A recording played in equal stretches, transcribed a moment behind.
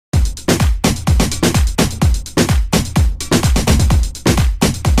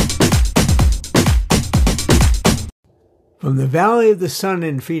From the Valley of the Sun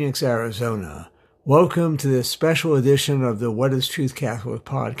in Phoenix, Arizona, welcome to this special edition of the What is Truth Catholic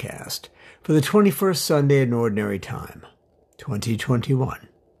podcast for the 21st Sunday in Ordinary Time, 2021.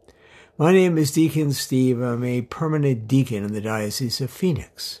 My name is Deacon Steve. I'm a permanent deacon in the Diocese of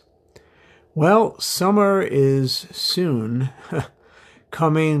Phoenix. Well, summer is soon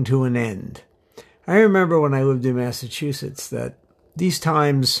coming to an end. I remember when I lived in Massachusetts that these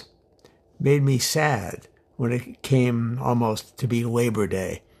times made me sad when it came almost to be Labor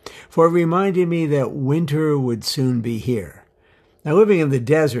Day, for it reminded me that winter would soon be here. Now, living in the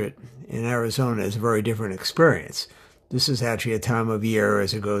desert in Arizona is a very different experience. This is actually a time of year,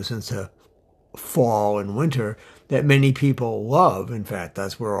 as it goes into fall and winter, that many people love. In fact,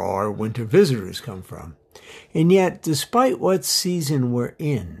 that's where all our winter visitors come from. And yet, despite what season we're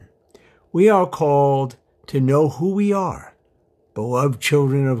in, we are called to know who we are, beloved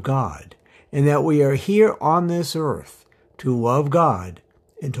children of God, and that we are here on this earth to love God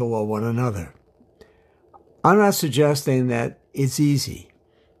and to love one another. I'm not suggesting that it's easy.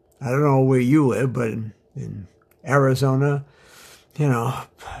 I don't know where you live, but in Arizona,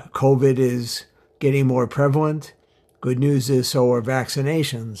 COVID is getting more prevalent. Good news is so are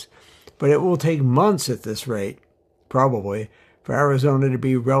vaccinations. But it will take months at this rate, probably, for Arizona to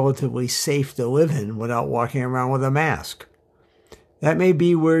be relatively safe to live in without walking around with a mask. That may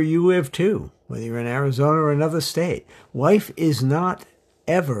be where you live too, whether you're in Arizona or another state. Life is not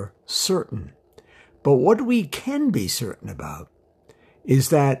ever certain. But what we can be certain about is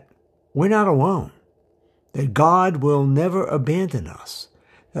that we're not alone, that God will never abandon us,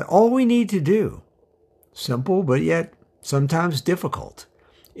 that all we need to do, simple but yet sometimes difficult,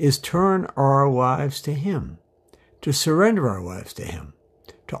 is turn our lives to Him, to surrender our lives to Him,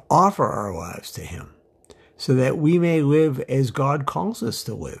 to offer our lives to Him, so that we may live as God calls us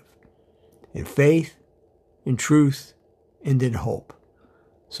to live, in faith, in truth, and in hope.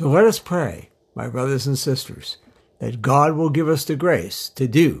 So let us pray, my brothers and sisters, that God will give us the grace to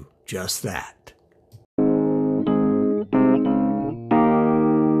do just that.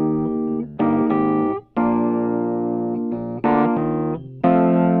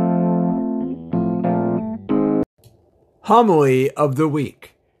 Homily of the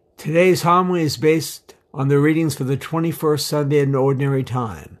Week. Today's homily is based on the readings for the 21st Sunday in Ordinary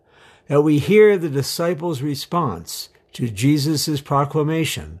Time, that we hear the disciples' response to Jesus'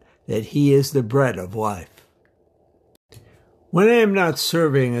 proclamation that He is the bread of life. When I am not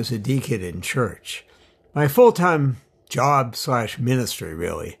serving as a deacon in church, my full-time job/ministry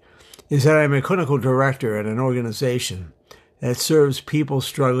really is that I'm a clinical director at an organization that serves people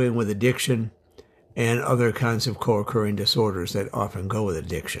struggling with addiction and other kinds of co-occurring disorders that often go with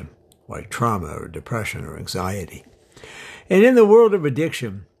addiction, like trauma or depression or anxiety. And in the world of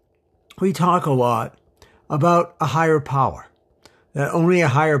addiction, we talk a lot about a higher power, that only a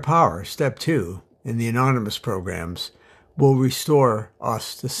higher power, step 2, in the anonymous programs, will restore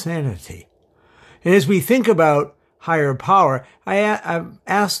us to sanity. And as we think about higher power, I've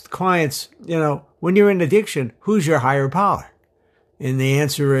asked clients, when you're in addiction, who's your higher power? And the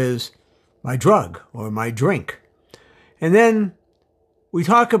answer is my drug or my drink. And then we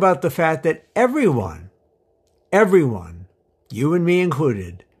talk about the fact that everyone, you and me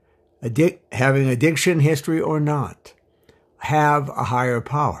included, having addiction history or not, have a higher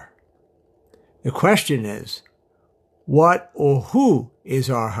power. The question is, what or who is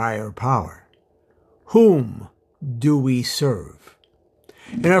our higher power? Whom do we serve?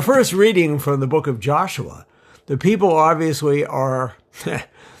 In our first reading from the book of Joshua, the people obviously are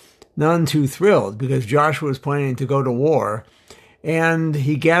none too thrilled because Joshua is planning to go to war, and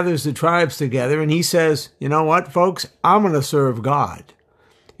he gathers the tribes together and he says, you know what, folks, I'm going to serve God.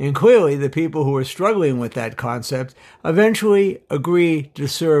 And clearly the people who are struggling with that concept eventually agree to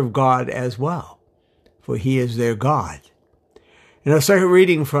serve God as well, for He is their God. In our second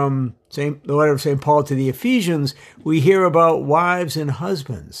reading from the letter of St. Paul to the Ephesians, we hear about wives and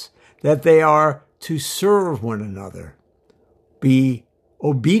husbands, that they are to serve one another, be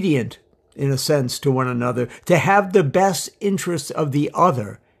obedient, in a sense, to one another, to have the best interests of the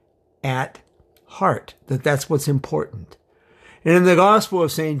other at heart, that's what's important. And in the Gospel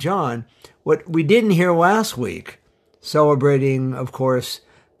of St. John, what we didn't hear last week, celebrating, of course,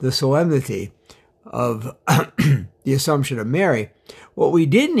 the solemnity of the Assumption of Mary, what we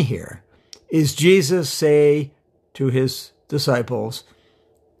didn't hear is Jesus say to His disciples,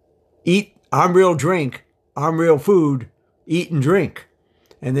 eat, I'm real drink, I'm real food, eat and drink.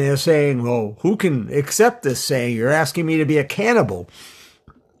 And they're saying, well, who can accept this saying? You're asking me to be a cannibal.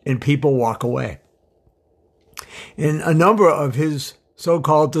 And people walk away. And a number of His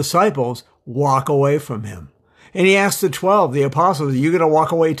so-called disciples walk away from Him. And he asked the 12, the apostles, are you going to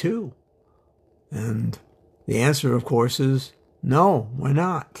walk away too? And the answer, of course, is no, we're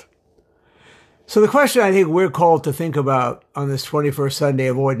not. So the question I think we're called to think about on this 21st Sunday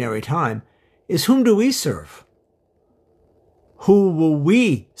of Ordinary Time is, whom do we serve? Who will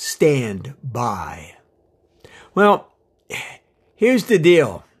we stand by? Well, here's the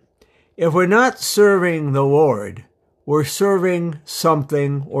deal. If we're not serving the Lord, we're serving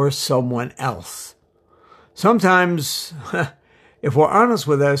something or someone else. Sometimes, if we're honest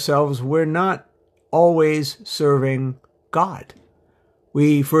with ourselves, we're not always serving God.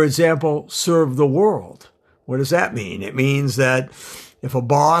 We, for example, serve the world. What does that mean? It means that if a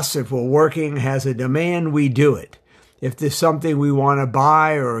boss, if we're working, has a demand, we do it. If there's something we want to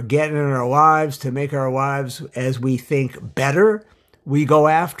buy or get in our lives to make our lives as we think better, we go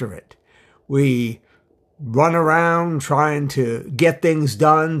after it. We run around trying to get things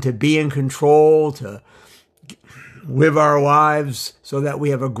done, to be in control, to live our lives so that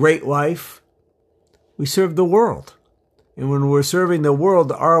we have a great life. We serve the world. And when we're serving the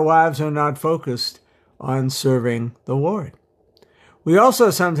world, our lives are not focused on serving the Lord. We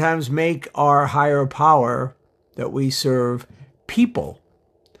also sometimes make our higher power that we serve people.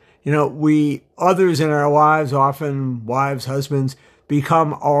 Others in our lives, often wives, husbands,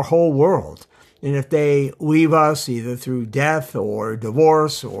 become our whole world. And if they leave us either through death or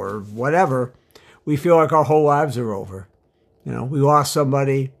divorce or whatever, we feel like our whole lives are over. We lost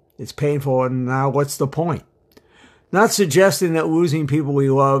somebody, it's painful, and now what's the point? Not suggesting that losing people we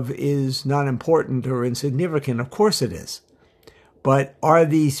love is not important or insignificant. Of course it is. But are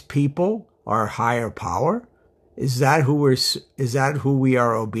these people our higher power? Is that who we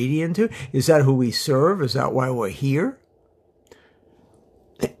are obedient to? Is that who we serve? Is that why we're here?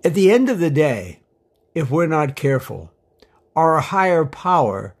 At the end of the day, if we're not careful, our higher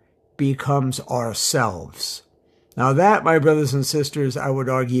power becomes ourselves. Now that, my brothers and sisters, I would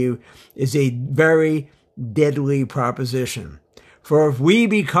argue, is a very deadly proposition. For if we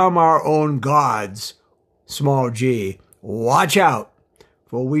become our own gods, small g, watch out,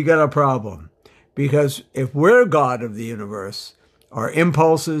 for we got a problem. Because if we're God of the universe, our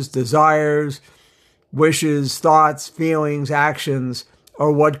impulses, desires, wishes, thoughts, feelings, actions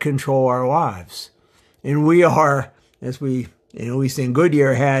are what control our lives. And we are, as we, at least in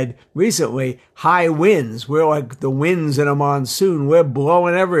Goodyear, had recently, high winds. We're like the winds in a monsoon. We're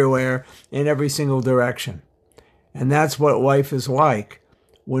blowing everywhere in every single direction. And that's what life is like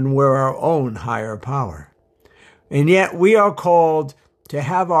when we're our own higher power. And yet we are called to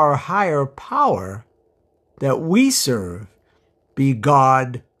have our higher power that we serve be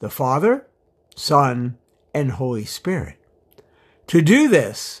God the Father, Son, and Holy Spirit. To do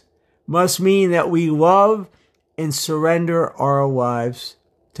this must mean that we love and surrender our lives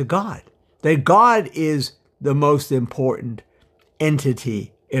to God. That God is the most important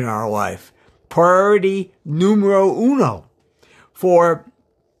entity in our life. Priority numero uno. For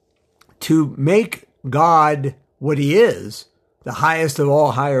to make God what he is, the highest of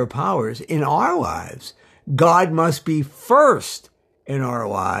all higher powers in our lives, God must be first in our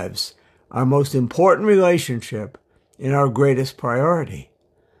lives, our most important relationship and our greatest priority.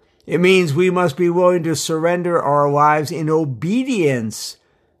 It means we must be willing to surrender our lives in obedience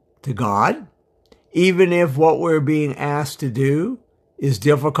to God, even if what we're being asked to do is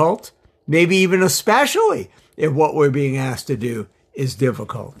difficult, maybe even especially if what we're being asked to do is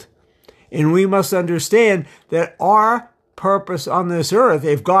difficult. And we must understand that our purpose on this earth,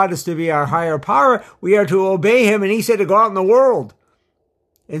 if God is to be our higher power, we are to obey him, and he said to go out in the world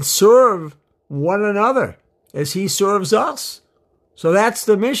and serve one another as he serves us. So that's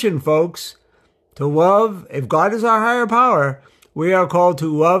the mission, folks. To love, if God is our higher power, we are called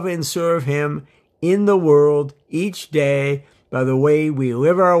to love and serve him in the world each day by the way we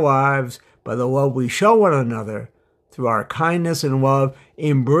live our lives, by the love we show one another, through our kindness and love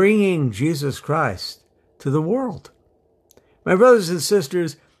in bringing Jesus Christ to the world. My brothers and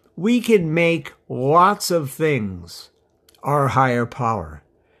sisters, we can make lots of things our higher power.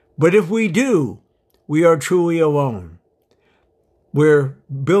 But if we do, we are truly alone. We're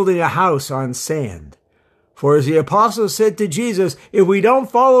building a house on sand. For as the apostles said to Jesus, if we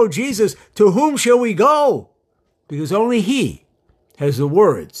don't follow Jesus, to whom shall we go? Because only he has the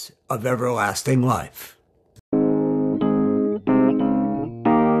words of everlasting life.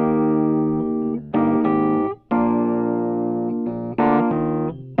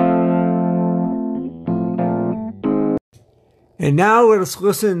 And now let us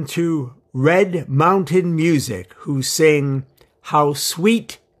listen to Red Mountain Music, who sing How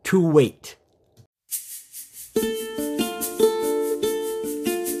Sweet to Wait.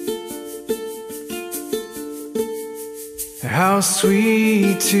 How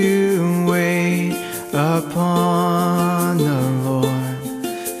sweet to wait upon the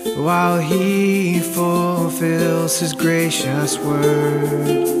Lord while He fulfills His gracious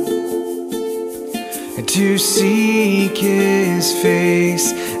word, and to seek His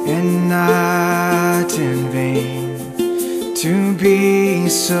face and not in vain, to be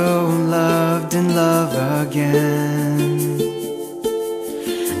so loved and love again.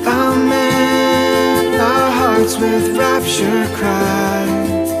 Amen. Our hearts with rapture cry,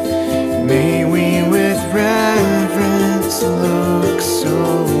 may we with reverence look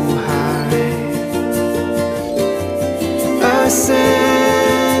so high.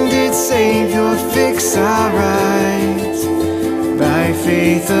 Ascended Savior, fix our eyes by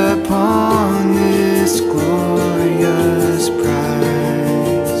faith upon this glorious prize.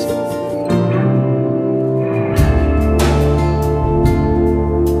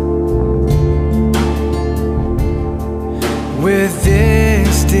 With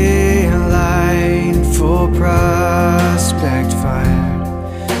this delightful prospect fired,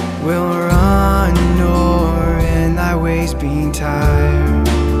 we'll run nor in thy ways being tired,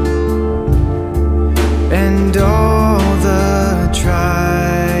 and all the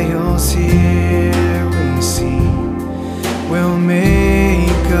trials here we see will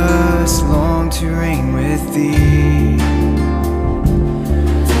make us long to reign with thee.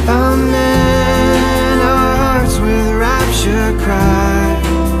 Amen. Our hearts with rapture cry,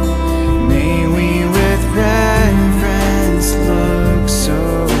 may we with reverence look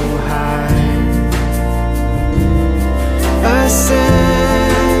so high.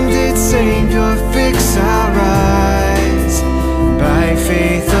 Ascended Savior, fix our eyes by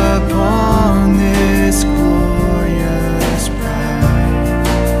faith upon this glorious prize.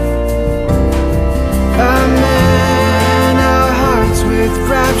 Amen. Our hearts with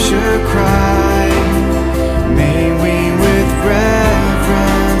rapture cry, may we with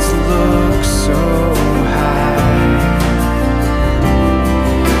reverence look so high.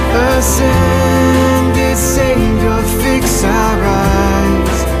 Ascended Savior, fix our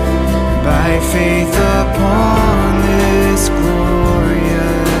eyes by faith upon this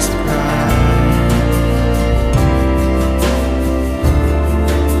glorious prize.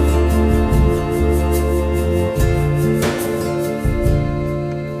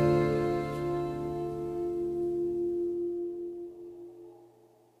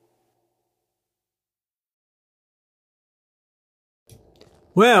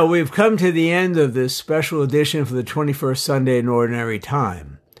 Well, we've come to the end of this special edition for the 21st Sunday in Ordinary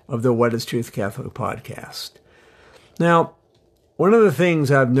Time of the What is Truth Catholic podcast. Now, one of the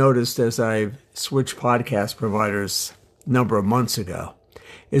things I've noticed as I've switched podcast providers a number of months ago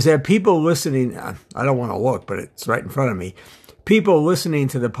is that people listening, I don't want to look, but it's right in front of me, people listening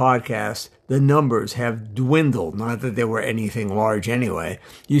to the podcast, the numbers have dwindled. Not that there were anything large anyway.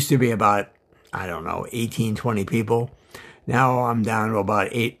 Used to be about, 18, 20 people. Now I'm down to about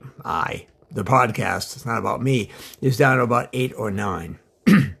 8. The podcast, it's not about me, is down to about 8 or 9.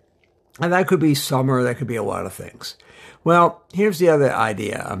 And that could be summer, that could be a lot of things. Well, here's the other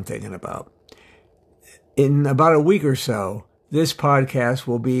idea I'm thinking about. In about a week or so, this podcast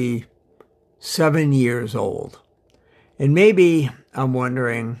will be 7 years old. And maybe I'm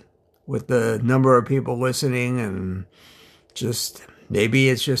wondering, with the number of people listening and just, maybe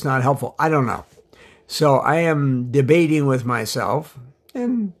it's just not helpful. I don't know. So I am debating with myself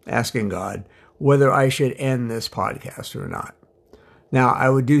and asking God whether I should end this podcast or not. Now, I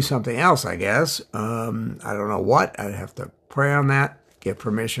would do something else, I guess. I don't know what. I'd have to pray on that, get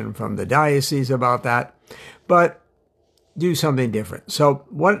permission from the diocese about that, but do something different. So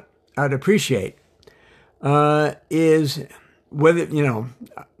what I'd appreciate is whether,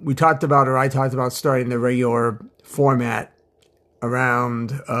 we talked about, or I talked about starting the regular format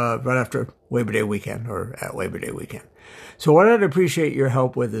around right after Labor Day weekend or at Labor Day weekend. So what I'd appreciate your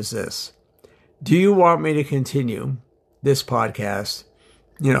help with is this. Do you want me to continue this podcast,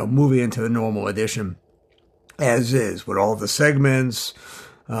 moving into the normal edition as is with all the segments,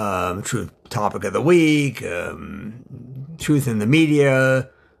 truth topic of the week, truth in the media,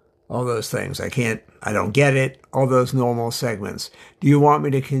 all those things. I don't get it, all those normal segments. Do you want me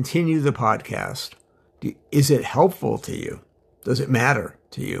to continue the podcast? Is it helpful to you? Does it matter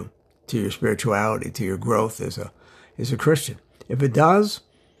to you, to your spirituality, to your growth as a Christian? If it does,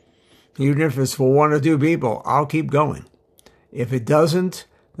 even if it's for 1 or 2 people, I'll keep going. If it doesn't,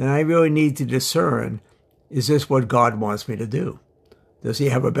 then I really need to discern, is this what God wants me to do? Does he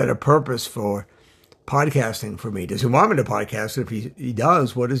have a better purpose for podcasting for me? Does he want me to podcast? If he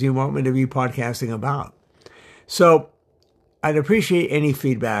does, what does he want me to be podcasting about? So I'd appreciate any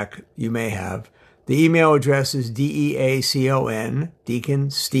feedback you may have. The email address is DEACON, Deacon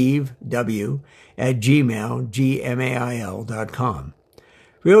Steve W, @gmail.com.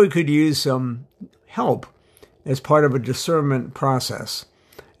 Really could use some help as part of a discernment process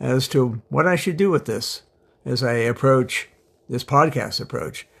as to what I should do with this as I approach this podcast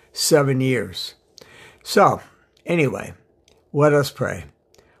approach 7 years. So, anyway, let us pray.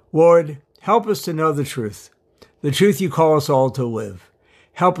 Lord, help us to know the truth you call us all to live.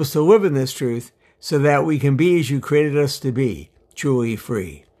 Help us to live in this truth so that we can be as you created us to be, truly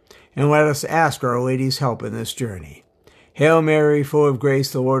free. And let us ask Our Lady's help in this journey. Hail Mary, full of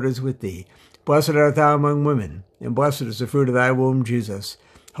grace, the Lord is with thee. Blessed art thou among women, and blessed is the fruit of thy womb, Jesus.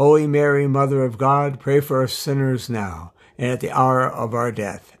 Holy Mary, Mother of God, pray for us sinners now and at the hour of our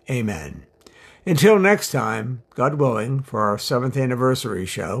death. Amen. Until next time, God willing, for our 7th anniversary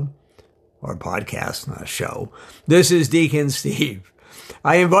show, or podcast, not show, this is Deacon Steve.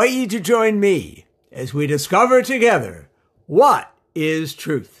 I invite you to join me as we discover together what is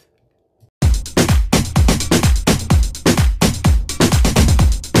truth.